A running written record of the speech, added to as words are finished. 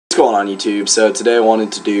going on, YouTube? So today I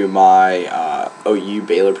wanted to do my OU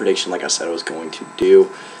Baylor prediction like I said I was going to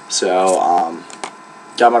do. So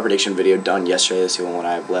got my prediction video done yesterday. That's the only one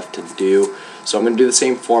I have left to do. So I'm going to do the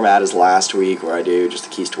same format as last week where I do just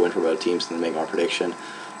the keys to win for both teams and then make my prediction.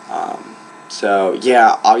 So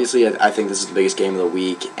yeah, obviously I think this is the biggest game of the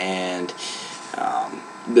week, and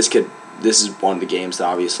this is one of the games that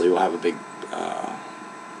obviously will have a big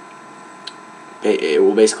it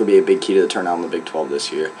will basically be a big key to the turnout in the Big 12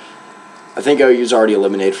 this year. I think OU's already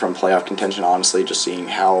eliminated from playoff contention, honestly, just seeing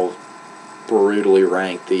how brutally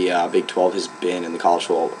ranked the Big 12 has been in the college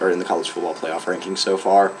football playoff rankings so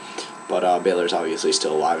far. But Baylor's obviously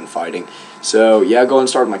still alive and fighting. So yeah, go and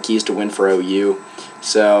start with my keys to win for OU.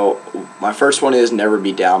 So my first one is never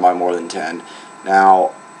be down by more than 10.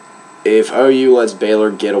 Now, if OU lets Baylor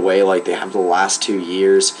get away like they have the last 2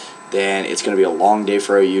 years, then it's going to be a long day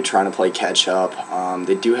for OU trying to play catch up.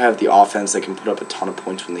 They do have the offense that can put up a ton of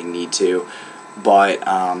points when they need to, but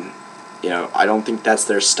you know, I don't think that's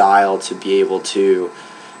their style to be able to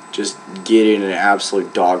just get in an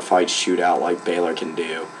absolute dogfight shootout like Baylor can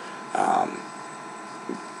do.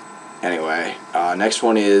 Anyway, next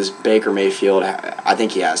one is Baker Mayfield. I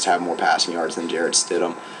think he has to have more passing yards than Jarrett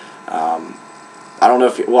Stidham. I don't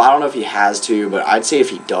know if he has to, but I'd say if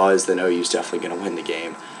he does, then OU's definitely going to win the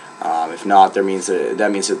game. If not, that means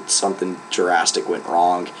that something drastic went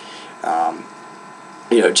wrong.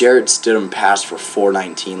 You know, Jarrett Stidham passed for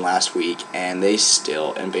 419 last week, and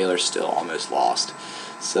Baylor still almost lost.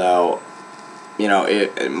 So, you know,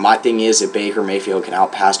 my thing is, if Baker Mayfield can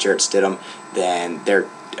outpass Jarrett Stidham, then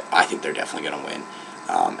I think they're definitely going to win.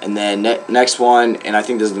 And then next one, and I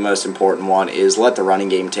think this is the most important one, is let the running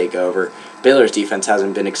game take over. Baylor's defense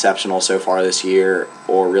hasn't been exceptional so far this year,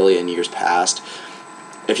 or really in years past.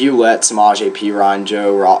 If you let Samaje Perine,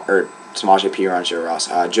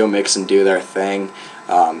 Joe Mixon do their thing,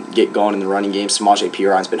 get going in the running game, Samaje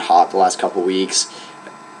Perine's been hot the last couple weeks,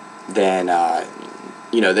 then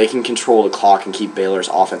you know, they can control the clock and keep Baylor's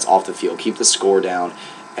offense off the field, keep the score down,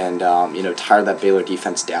 and you know, tire that Baylor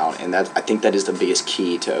defense down. And I think that is the biggest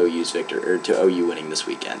key to OU winning this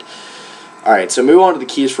weekend. All right, so move on to the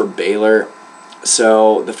keys for Baylor.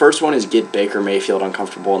 So the first one is get Baker Mayfield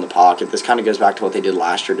uncomfortable in the pocket. This kind of goes back to what they did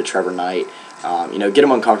last year to Trevor Knight. You know, get him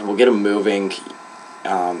uncomfortable, get him moving.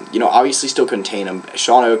 You know, obviously still contain him.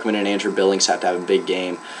 Sean Oakman and Andrew Billings have to have a big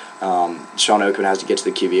game. Sean Oakman has to get to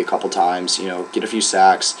the QB a couple times, you know, get a few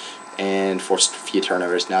sacks and force a few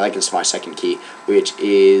turnovers. Now that gets to my second key, which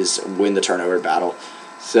is win the turnover battle.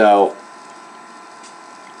 So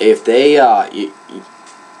if they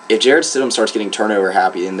if Jarrett Stidham starts getting turnover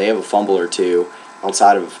happy and they have a fumble or two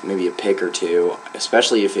outside of maybe a pick or two,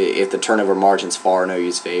 especially if the turnover margin's far in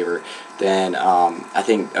OU's favor, then I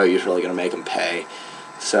think OU's really going to make them pay.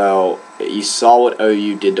 So you saw what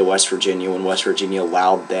OU did to West Virginia when West Virginia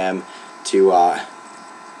allowed them to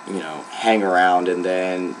you know, hang around and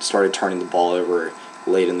then started turning the ball over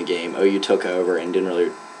late in the game. OU took over and didn't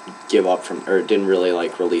really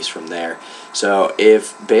release from there. So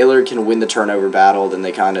if Baylor can win the turnover battle, then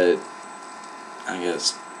they kind of, I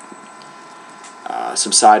guess,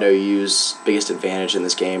 subside OU's biggest advantage in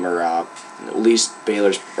this game, or at least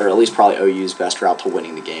probably OU's best route to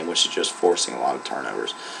winning the game, which is just forcing a lot of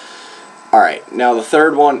turnovers. All right, now the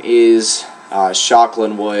third one is shock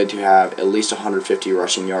Linwood to have at least 150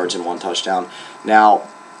 rushing yards and 1 touchdown. Now,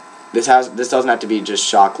 this doesn't have to be just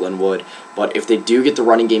shock Linwood, but if they do get the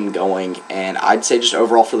running game going, and I'd say just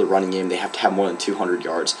overall for the running game, they have to have more than 200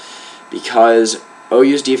 yards, because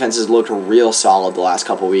OU's defense has looked real solid the last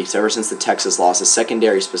couple weeks, ever since the Texas loss, the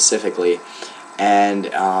secondary specifically, and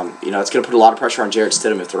you know, it's going to put a lot of pressure on Jarrett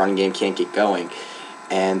Stidham if the running game can't get going,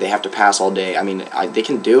 and they have to pass all day. I mean, they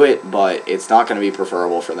can do it, but it's not going to be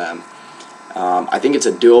preferable for them. I think it's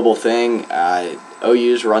a doable thing.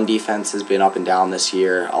 OU's run defense has been up and down this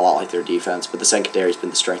year, a lot like their defense, but the secondary has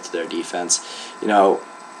been the strength of their defense. You know,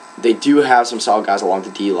 they do have some solid guys along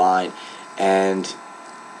the D-line, and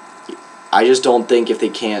I just don't think if they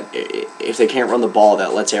can't run the ball,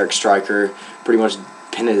 that lets Eric Stryker pretty much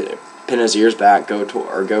pin his ears back, go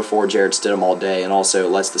for Jarrett Stidham all day, and also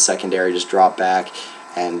lets the secondary just drop back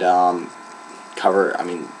and cover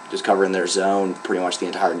in their zone pretty much the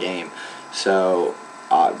entire game. So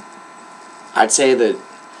I'd say that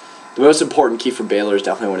the most important key for Baylor is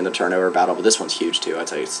definitely winning the turnover battle, but this one's huge too. I'd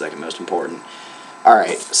say it's the second most important. All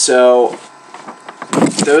right, so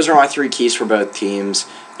those are my 3 keys for both teams.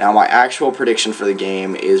 Now my actual prediction for the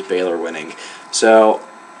game is Baylor winning. So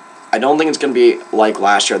I don't think it's going to be like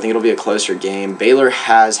last year. I think it'll be a closer game. Baylor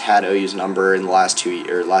has had OU's number in the last 2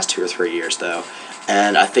 or 3 years though,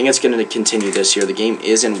 and I think it's going to continue this year. The game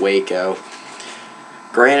is in Waco.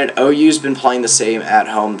 Granted, OU's been playing the same at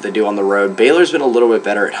home that they do on the road. Baylor's been a little bit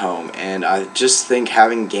better at home, and I just think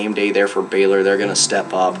having game day there for Baylor, they're going to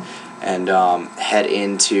step up and head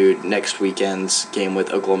into next weekend's game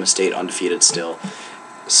with Oklahoma State undefeated still.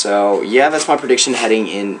 So yeah, that's my prediction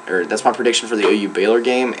that's my prediction for the OU Baylor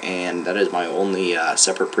game, and that is my only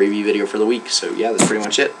separate preview video for the week. So yeah, that's pretty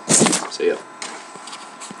much it. See ya.